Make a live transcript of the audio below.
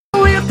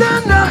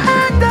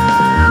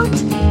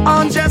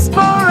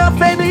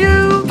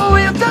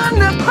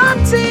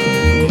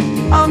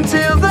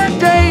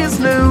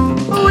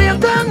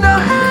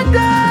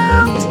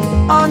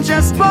on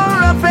just for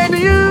a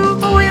venue.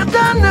 We're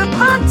gonna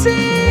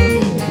party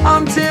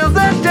until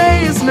the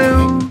day is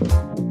new.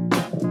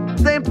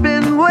 They've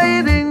been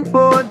waiting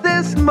for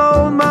this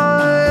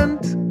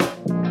moment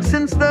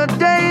since the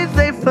day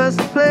they first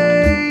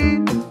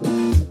played.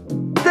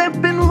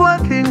 They've been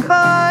working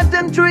hard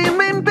and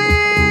dreaming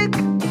big,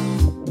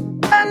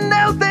 and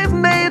now they've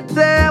made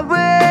their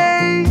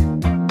way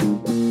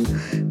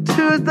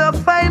to the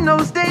final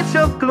stage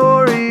of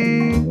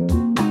glory,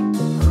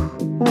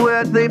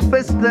 where they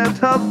face their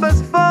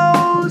toughest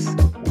foes.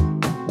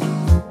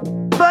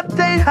 But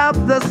they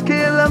have the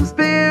skill and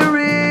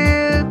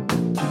spirit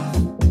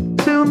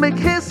to make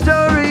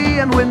history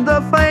and win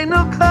the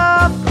final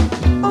cup.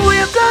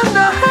 We're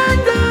gonna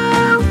hang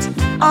out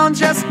on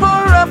just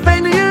for a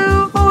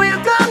venue.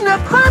 We're gonna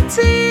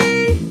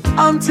party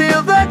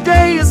until the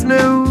day is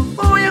new.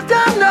 We're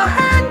gonna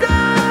hang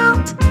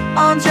out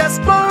on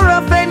just for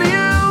a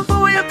venue.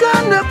 We're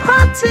gonna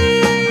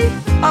party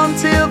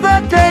until the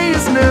day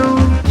is new.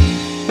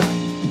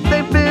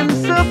 They've been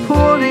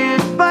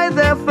supported by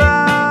their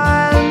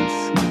fans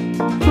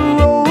who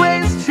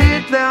always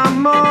cheer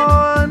them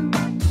on.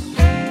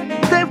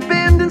 They've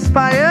been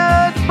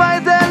inspired by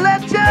their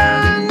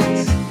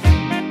legends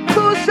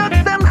who showed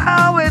them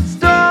how it's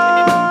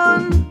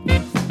done.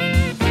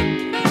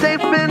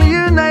 They've been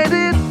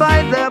united by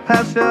their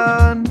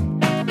passion.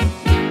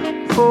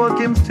 4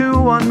 games to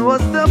 1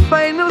 was the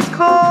final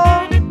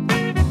score.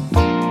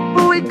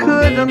 We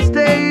couldn't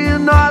stay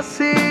in our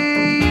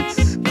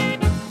seats,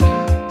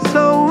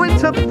 so we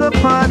took the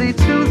party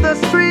to the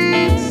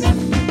streets.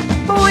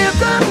 We're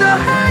gonna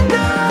hang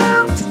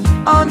out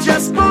on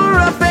just for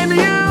a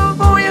venue.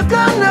 We're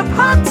gonna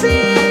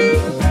party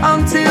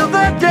until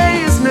the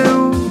day is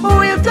new.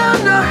 We're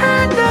gonna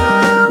hang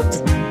out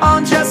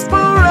on just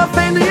for a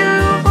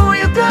venue.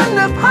 We're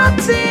gonna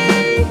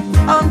party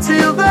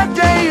until the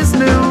day is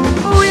new.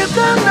 We're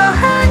gonna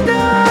hang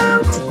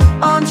out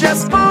on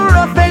just for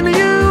a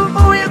venue.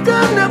 We're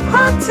gonna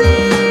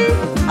party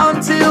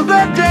until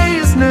the day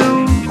is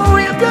new.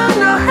 We're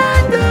gonna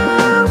hang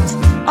out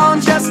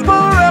on just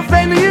for a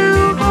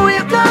venue.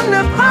 We're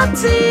gonna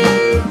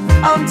party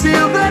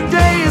until the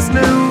day is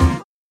new.